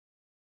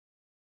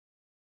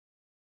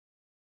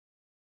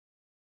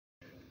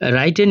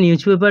Write a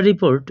news paper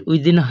report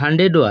within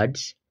 100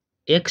 ওয়ার্ডস।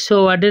 100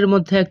 ওয়ার্ডের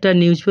মধ্যে একটা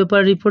নিউজ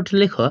পেপার রিপোর্ট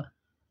লেখো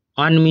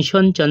অন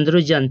মিশন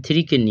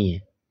চন্দ্রযান-3 কে নিয়ে।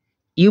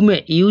 You may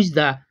use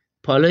the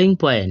following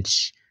points.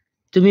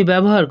 তুমি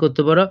ব্যবহার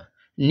করতে পারো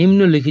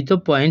নিম্নলিখিত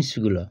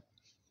পয়েন্টসগুলো।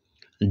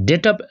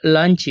 ডেট অফ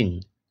লঞ্চিং,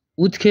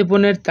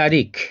 উৎক্ষেপণের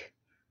তারিখ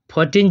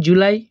 14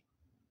 জুলাই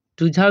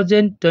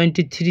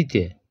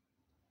 2023-তে।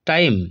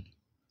 টাইম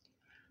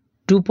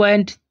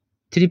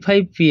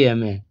 2:35 PM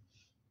এ।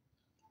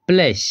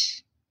 Place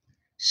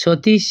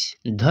Satish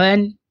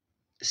Dhawan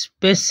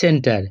space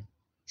centre,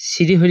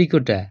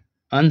 Sriharikota,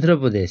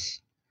 Andhra Pradesh.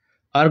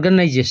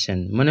 Organisation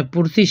মানে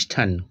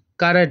প্রতিষ্ঠান,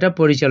 কারা এটা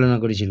পরিচালনা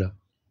করেছিল?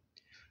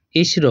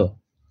 ইসরো।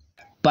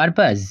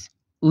 পারপাস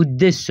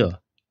উদ্দেশ্য,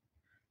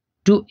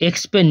 two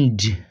expend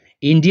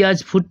India's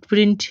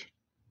footprint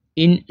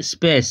in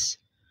space,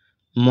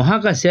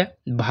 মহাকাশে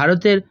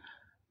ভারতের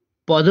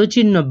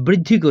পদচিহ্ন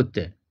বৃদ্ধি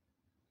করতে।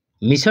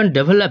 Mission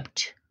developed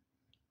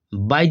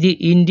by the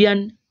Indian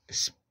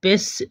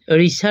space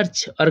research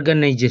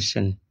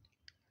organisation.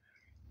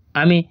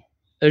 আমি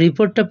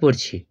রিপোর্টটা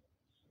পড়ছি।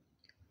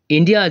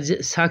 ইন্ডিয়াজ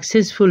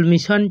সাকসেসফুল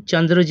মিশন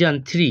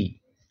চন্দ্রযান-3,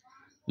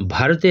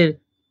 ভারতের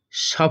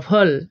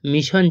সফল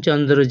mission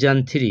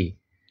চন্দ্রযান-3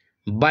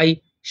 by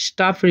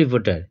staff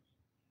reporter.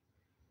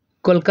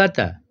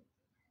 Kolkata,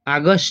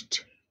 August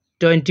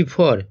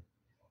 24,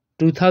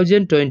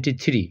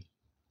 2023।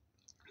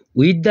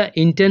 With the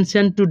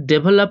intention to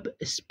develop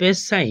space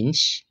science,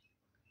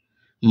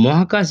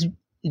 মহাকাশ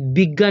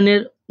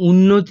বিজ্ঞানের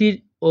উন্নতির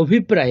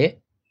অভিপ্রায়ে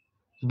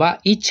বা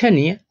ইচ্ছা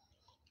নিয়ে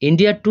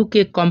ইন্ডিয়া টুক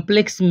এ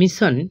কমপ্লেক্স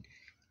মিশন,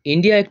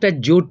 ইন্ডিয়া একটা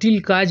জটিল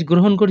কাজ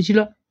গ্রহণ করেছিল।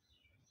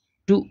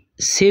 টু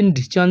সেন্ড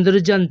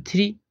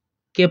চন্দ্রযান-3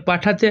 কে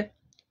পাঠাতে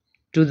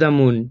টু দ্য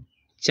মুন,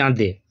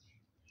 চাঁদে।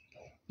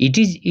 It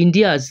is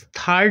India's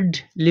third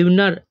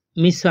লিউনার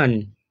mission,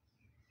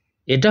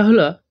 এটা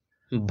হলো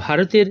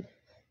ভারতের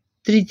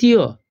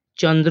তৃতীয়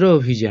চন্দ্র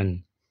অভিযান।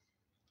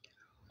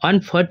 On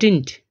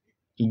 14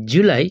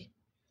 July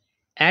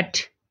at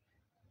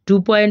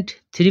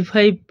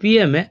 2:35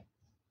 PM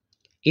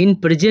in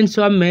presence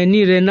of many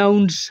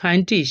renowned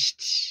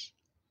scientists,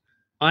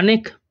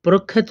 অনেক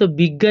প্রখ্যাত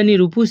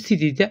বিজ্ঞানীর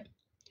উপস্থিতিতে,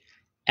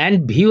 and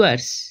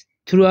viewers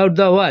through out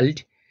the world,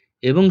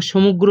 এবং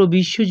সমগ্র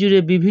বিশ্বজুড়ে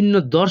বিভিন্ন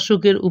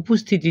দর্শকের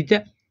উপস্থিতিতে,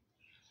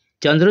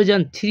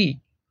 চন্দ্রযান-3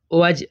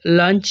 ওয়াজ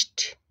লঞ্চড,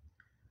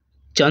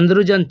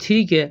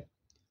 চন্দ্রযান-3কে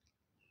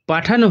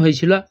পাঠানো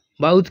হয়েছিল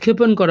বা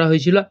উৎক্ষেপণ করা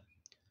হয়েছিল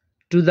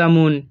টু দ্য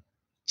মুন,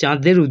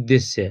 চাঁদের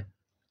উদ্দেশ্যে,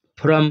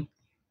 from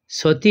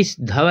Satish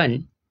Dhawan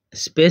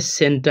space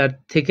centre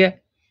থেকে,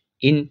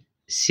 ইন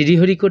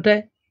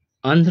শ্রীহরিকোটায়,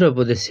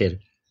 অন্ধ্রপ্রদেশের।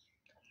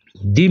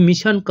 দি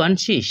মিশন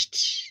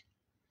কনসিস্টস,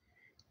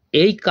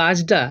 এই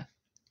কাজটা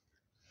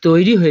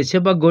তৈরি হয়েছে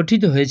বা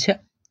গঠিত হয়েছে,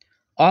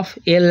 of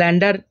A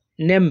lander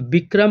name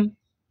Vikram,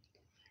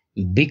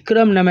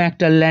 Vikram নামে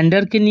একটা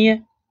ল্যান্ডারকে নিয়ে,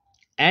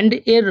 অ্যান্ড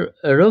এর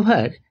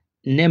রোভার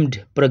নেমড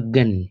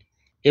প্রজ্ঞান,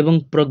 এবং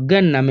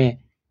প্রজ্ঞান নামে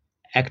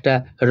একটা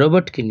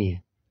রোবটকে নিয়ে।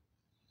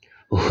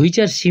 Which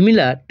are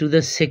similar to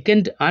the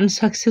second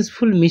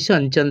unsuccessful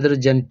mission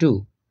চন্দ্রযান-2,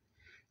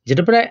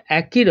 যেটা প্রায়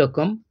একই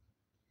রকম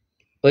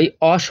ওই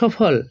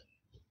অসফল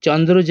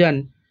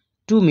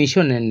চন্দ্রযান-2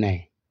 মিশনের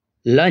ন্যায়।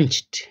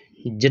 লঞ্চড,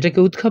 যেটাকে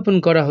উৎক্ষেপণ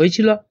করা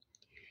হয়েছিল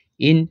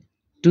in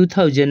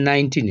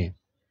 2019-এ।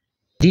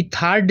 The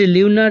third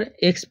লিউনার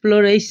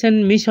exploration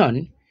mission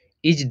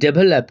is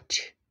developed,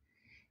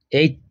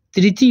 এই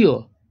তৃতীয়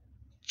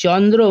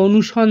চন্দ্র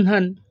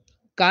অনুসন্ধান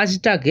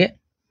কাজটাকে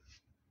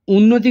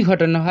উন্নতি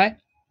ঘটানো হয়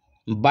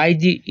বাই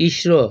দি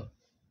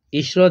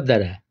ইসরোর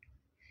দ্বারা।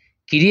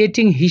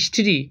 Creating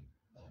history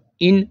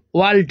in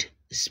world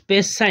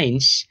space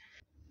science,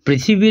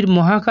 পৃথিবীর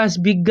মহাকাশ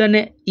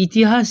বিজ্ঞানে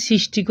ইতিহাস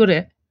সৃষ্টি করে।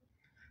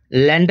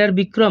 Lander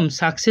Vikram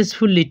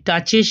successfully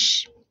touches,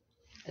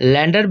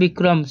 lander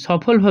Vikram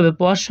সফলভাবে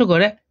স্পর্শ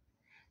করে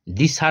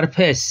দি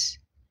surface,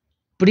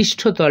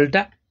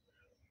 পৃষ্ঠতলটা,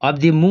 of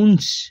the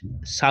moons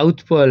south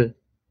pole,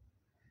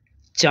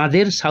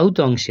 চাঁদের সাউথ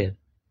অংশের।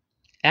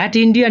 অ্যাট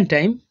ইন্ডিয়ান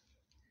টাইম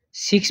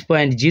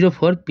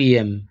 6:04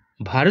 PM,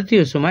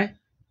 ভারতীয় সময়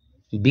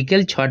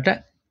বিকেল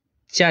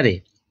 6:04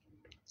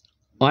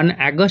 on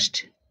August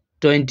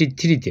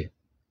 23-তে।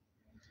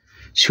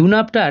 Soon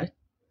after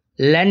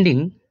landing,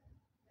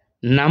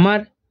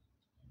 নামার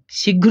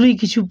শীঘ্রই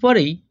কিছু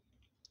পরেই,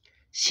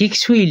 6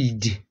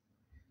 হুইলড,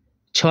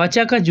 6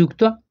 চাকা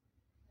যুক্ত,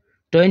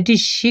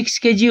 26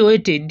 কেজি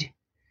ওয়েটেড,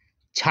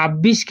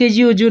 26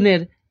 কেজি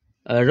ওজনের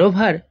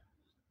রোভার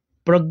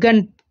প্রজ্ঞান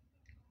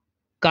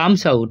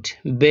কামস আউট,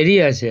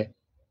 বেরিয়ে আসে,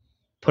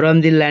 ফ্রম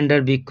দি ল্যান্ডার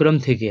বিক্রম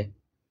থেকে,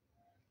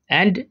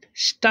 অ্যান্ড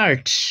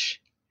স্টার্টস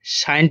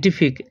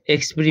সায়েন্টিফিক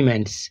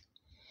এক্সপেরিমেন্টস,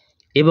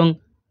 এবং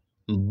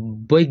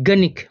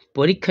বৈজ্ঞানিক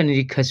পরীক্ষা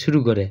নিরীক্ষা শুরু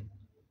করে।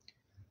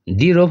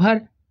 দি রোভার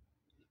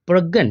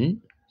প্রজ্ঞান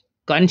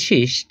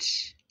কনসিস্টস,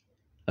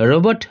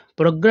 রোবট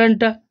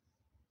প্রজ্ঞানটা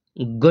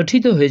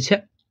গঠিত হয়েছে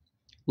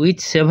উইথ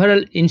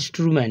সেভারাল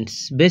ইনস্ট্রুমেন্টস,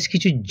 বেশ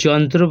কিছু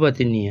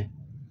যন্ত্রপাতি নিয়ে,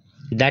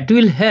 দ্যাট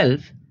উইল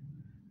হেল্প,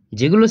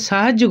 যেগুলো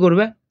সাহায্য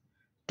করবে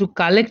টু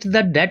কালেক্ট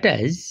দ্য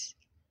ডেটাস,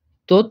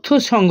 তথ্য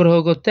সংগ্রহ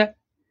করতে,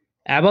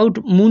 অ্যাবাউট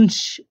মুনস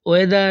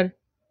ওয়েদার,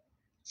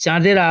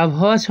 চাঁদের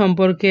আবহাওয়া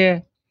সম্পর্কে,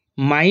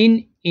 মাইন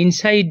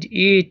ইনসাইড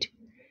ইট,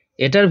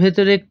 এটার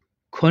ভেতরে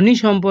খনি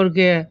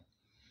সম্পর্কে,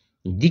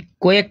 দি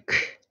কোয়েক,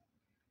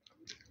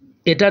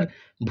 এটার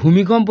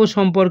ভূমিকম্প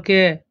সম্পর্কে,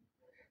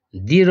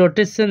 দি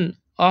রোটেশন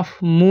অফ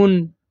মুন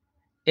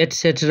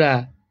এটসেট্রা,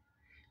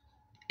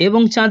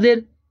 এবং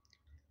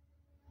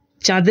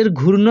চাঁদের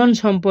ঘূর্ণন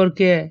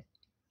সম্পর্কে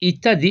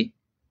ইত্যাদি।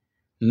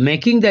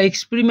 Making the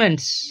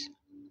experiments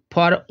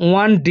for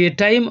one day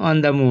time on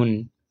the moon,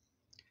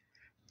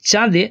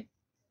 চাঁদে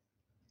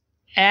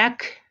এক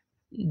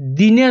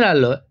দিনের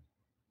আলো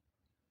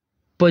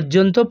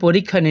পর্যন্ত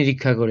পরীক্ষা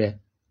নিরীক্ষা করে,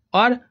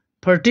 আর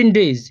 14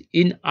 days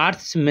ইন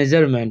আর্থস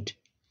মেজারমেন্ট,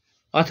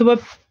 অথবা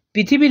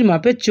পৃথিবীর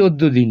মাপে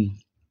 14 দিন,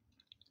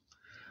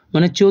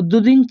 মানে 14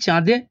 দিন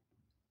চাঁদে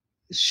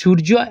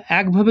সূর্য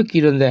একভাবে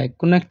কিরণ দেয়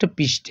কোনো একটা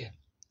পৃষ্ঠে,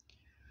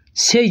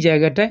 সেই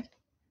জায়গাটায়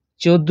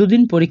 14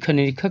 দিন পরীক্ষা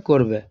নিরীক্ষা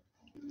করবে।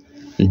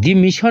 দি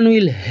mission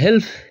will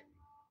help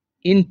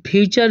in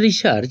future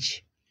research,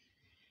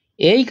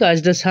 এই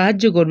কাজটা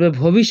সাহায্য করবে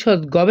ভবিষ্যৎ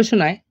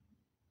গবেষণায়।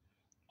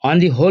 অন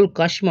দি হোল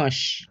কসমস,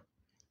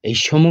 এই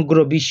সমগ্র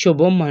বিশ্ব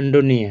ব্রহ্মাণ্ড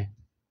নিয়ে।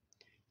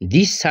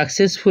 দিস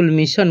সাকসেসফুল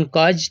মিশন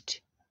কাজড,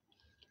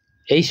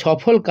 এই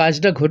সফল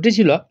কাজটা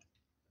ঘটেছিল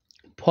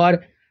ফর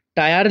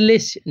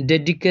টায়ারলেস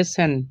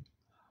ডেডিকেশন,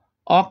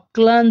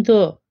 অক্লান্ত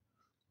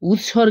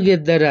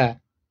উৎসর্গের দ্বারা,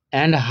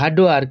 অ্যান্ড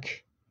হার্ডওয়ার্ক,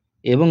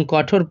 এবং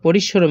কঠোর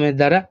পরিশ্রমের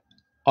দ্বারা,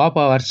 অফ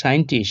আওয়ার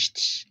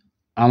সায়েন্টিস্টস,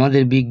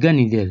 আমাদের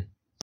বিজ্ঞানীদের।